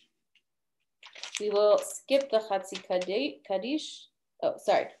 We will skip the Chatzi Kaddish. Oh,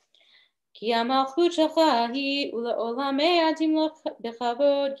 sorry. Ki amalchut shelcha hi u'le'olamei adim lo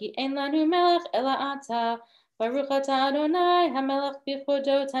bechavod ki ein lanu melech ela ata Baruch ata Adonai hamelech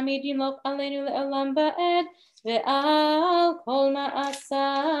b'chodo tamid yimloch aleinu le'olam va'ed ve'al kol ma'asav.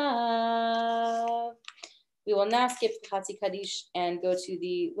 We will now skip the Chatzi Kaddish and go to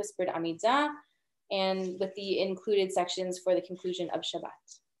the whispered Amidah and with the included sections for the conclusion of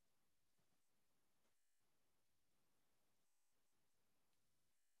Shabbat.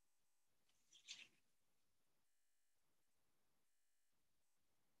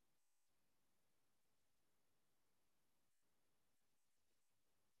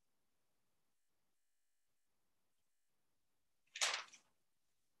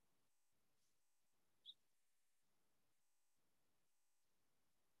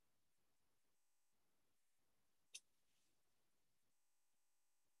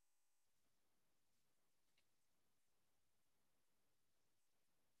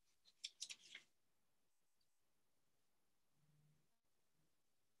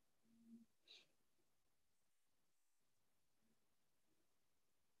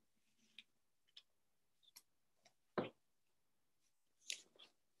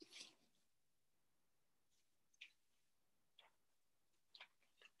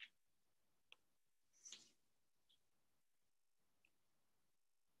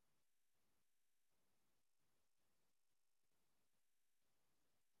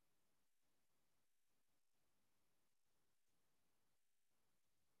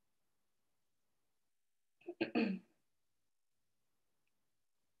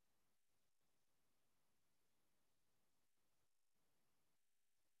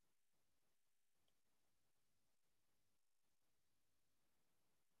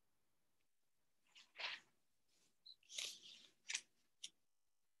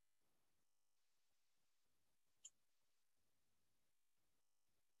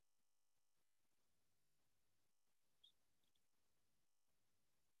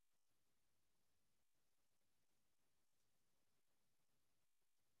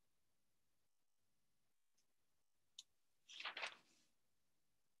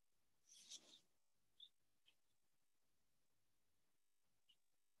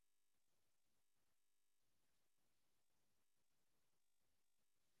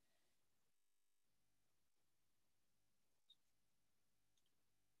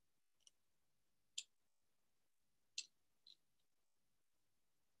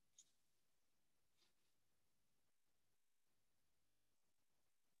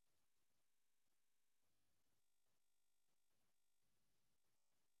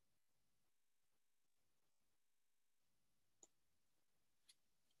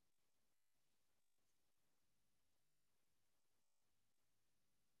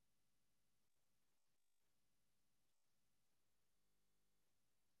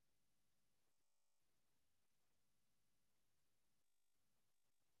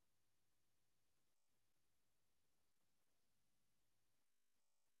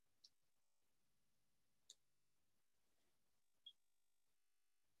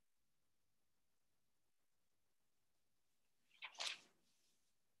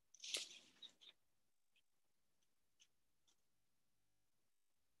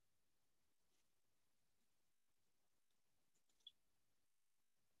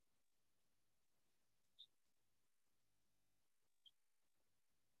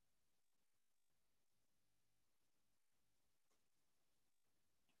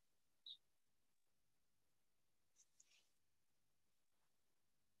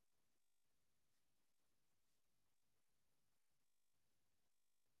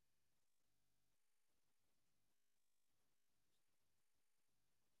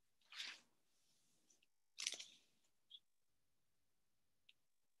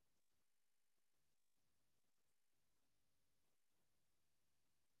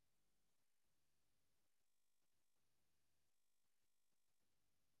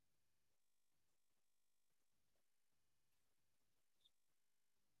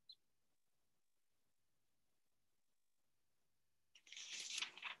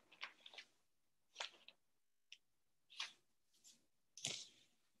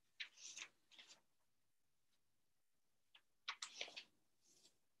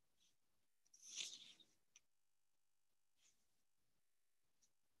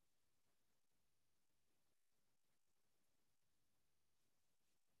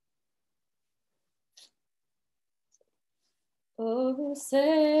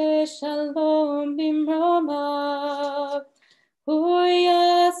 Ose shalom bimromav,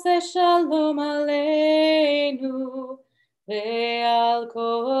 huyase shalom aleinu, ve'al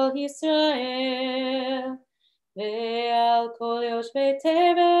kol Yisrael, ve'al kol yoshvei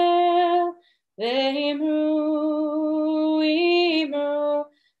tevel, ve'imru, imru,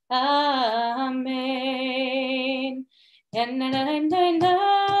 amen.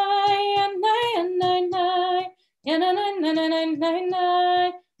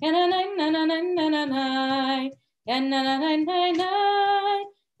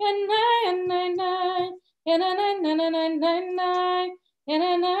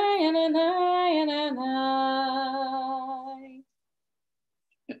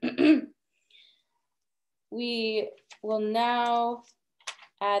 We will now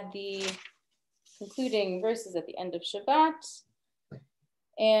add the concluding verses at the end of Shabbat.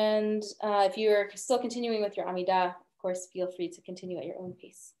 And if you're still continuing with your Amidah, of course, feel free to continue at your own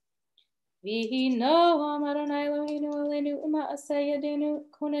pace. Vihi noam Adonai Eloheinu aleinu uma'aseh yadenu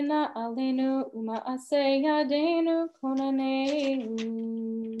konena aleinu uma'aseh yadenu konaneu.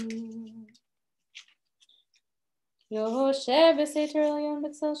 Yoshev b'seiter elyon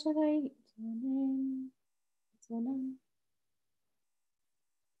b'tzel shadai tzonam.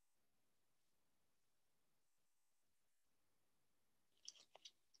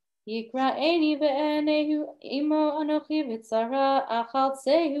 Yikra'eni ve'enehu imo anochi v'tzara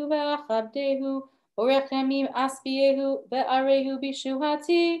achaltzehu ve'achabdehu orech yamim aspiehu ve'arehu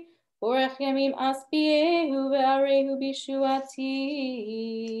bishuati orech yamim aspiehu ve'arehu bishuati.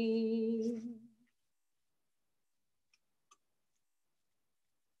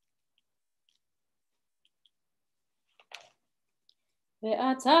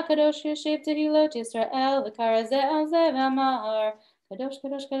 Ve'ata kadosh yoshev tehilot Yisrael v'karazeh al zeh v'amar Kadosh,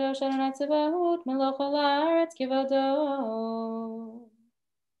 Kadosh, Kadosh, Adonai Tzava'ot, Melech ha'aretz kivodo.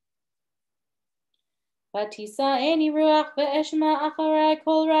 V'tisa'eni ruach ve'eshma acharai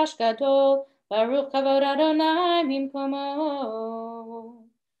kol rash gadol, Baruch kavod Adonai mimkomo.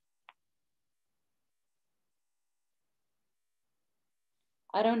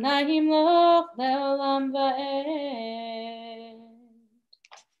 Adonai himloch le'olam va'ed.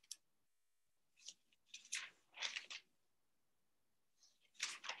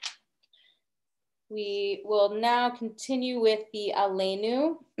 We will now continue with the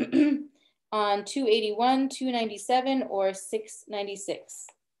Aleinu on 281, 297, or 696.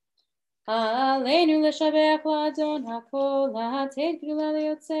 Aleinu l'shabeach la'adon hakol la'ated gdula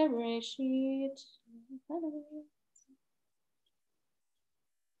le'yotzer reshit.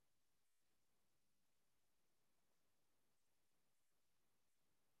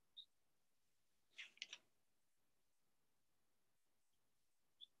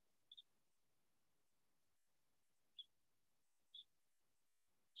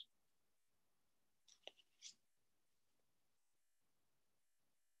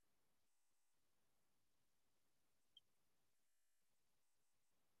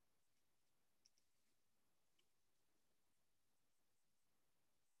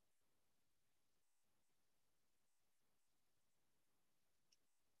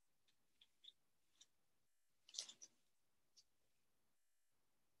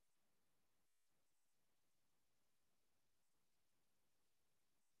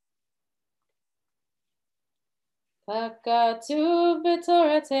 Katuv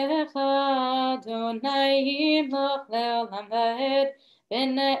b'toratecha Adonai himloch le'olam va'ed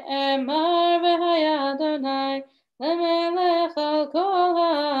v'ne'emar v'haya Adonai le'melech al kol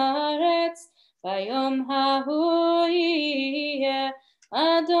haaretz v'yom hahu yiyeh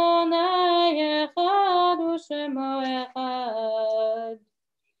Adonai echad u'shemo echad.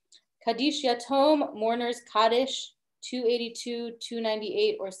 Kaddish Yatom, Mourners Kaddish, 282,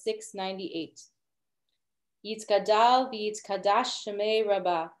 298, or 698. Yitzgadal v'yitzkadash shemei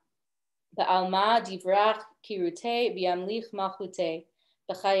rabba, ba'alma divrach kirute v'yamlich malchute,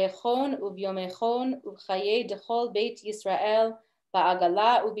 b'chayechon u'vyomechon u'chaye dechol beit Yisrael,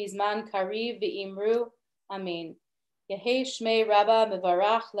 ba'agala u'bizman kariv v'imru, amen. Yehei shmei rabba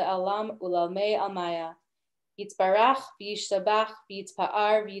mevarach le'alam u'lalmei almaya. Yitzbarach v'yishtabach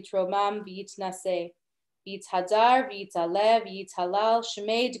v'yitzpa'ar v'yitromam v'yitnase, v'yitzhadar v'yitzaleh v'yitzhalal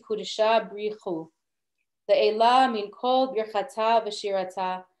shmei d'kudesha brichu. Ve'ela min kol birchata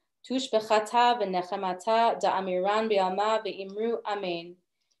v'shirata, tushbechata v'nechemata, da'amiran bi'alma v'imru amen.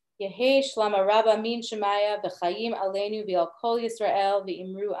 Yehei shlama rabba min shemaya v'chayim aleinu v'al kol Yisrael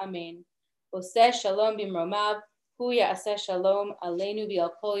v'imru amen. Oseh shalom bimromav, hu ya'aseh shalom aleinu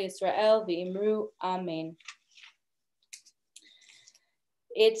v'al kol Yisrael v'imru amen.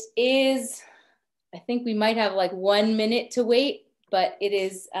 It is I think we might have like 1 minute to wait, but it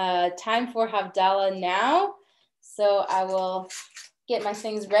is time for Havdalah now. So I will get my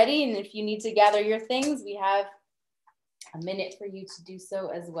things ready. And if you need to gather your things, we have a minute for you to do so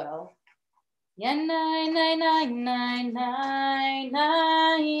as well.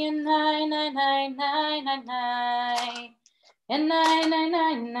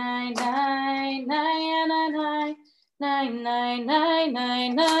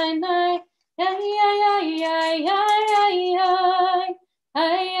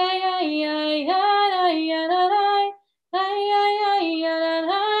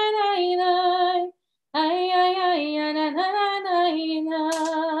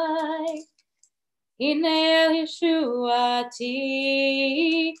 הנה ישועתי,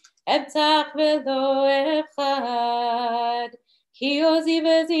 אבטח ולא אפחד, כי עוזי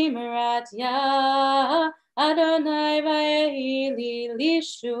וזמרתיה, אדוני ויהי לי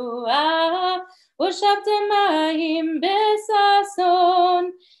לישועה, ושבתם מים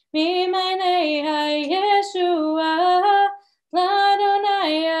בששון, ממעייני הישועה,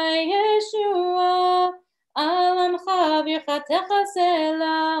 לאדוני הישועה, על עמך ברכתך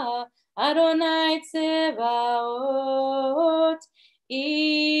סלה, Adonai Tsevaot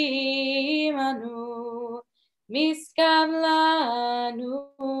imanu miskav lanu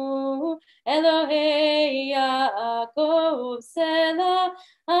Elohei Yaakov Sela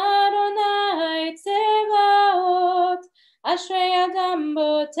Adonai Tsevaot Ashrei Adam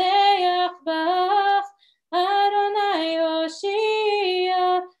boteach bach Adonai Hoshia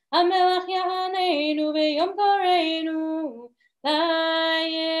Hamelach Yahaneinu v'yom koreinu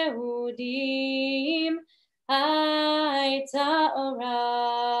ליהודים הייתה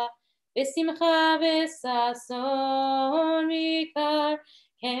אורה, בשמחה וששון ויקר,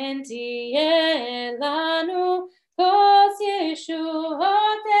 כן תהיה לנו כוס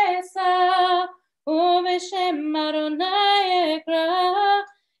ישועות אשא, ובשם אדוני אקרא,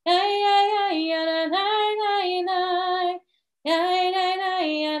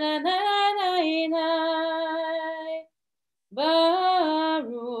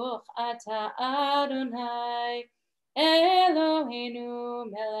 Baruch ata Adonai Eloheinu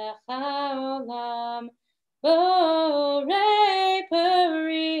melech haolam borei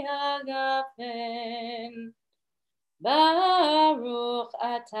peri hagafen Baruch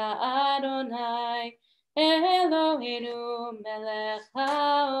ata Adonai Eloheinu melech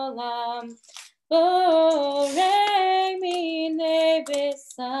haolam borei minei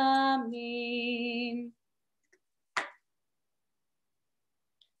besamim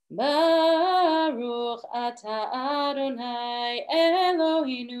Baruch ata Adonai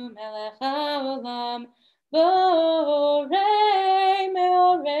Eloheinu melech haolam borei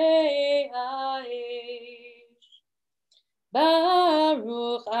meorei ha'esh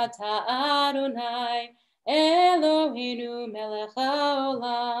Baruch ata Adonai Eloheinu melech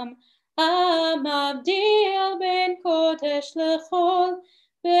haolam המבדיל בין קודש לחול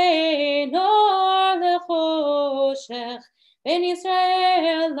בין אור לחושך בין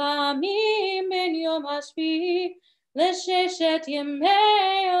ישראל לעמים בין יום השביעי לששת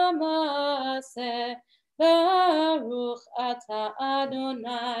ימי המעשה ברוך אתה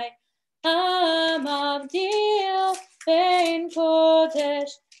אדוני המבדיל בין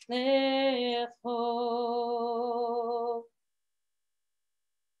קודש לחול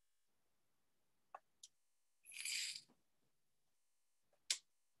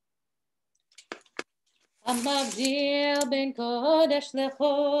המבדיל בין קודש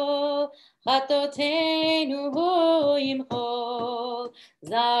לחול, חטאותינו הוא ימחול.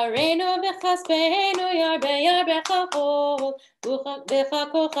 זרענו בכספנו ירבה ירבה כחול, בך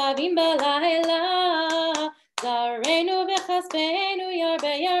כוכבים בלילה. זרענו בכספנו ירבה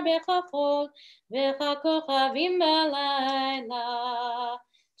ירבה כחול, בך כוכבים בלילה.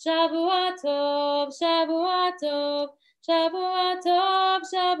 שבוע טוב, שבוע טוב, שבוע טוב,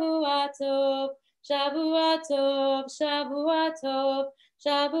 שבוע טוב. Shavua tov, Shavua tov,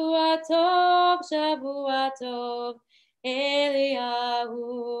 Shavua tov, Shavua tov. Eliyahu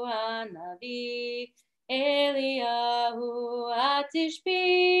Hanavi, Eliyahu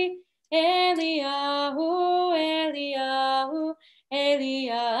Atishbi, Eliyahu, Eliyahu,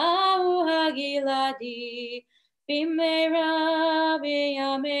 Eliyahu Hagiladi. Bimera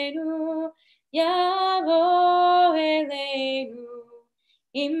b'yameinu yavo eleinu.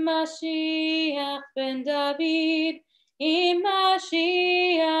 Im Mashiach ben David, Im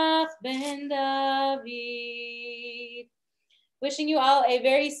Mashiach ben David. Wishing you all a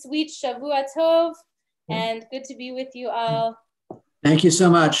very sweet Shavua Tov, and good to be with you all. Thank you so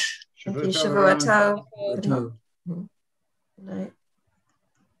much. Thank you, Shavua Tov. Shavua Tov. Good night.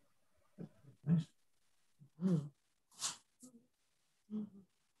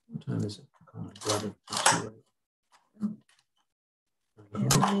 What time is it? Let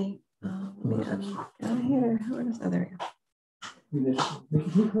me get out of here. Where does other?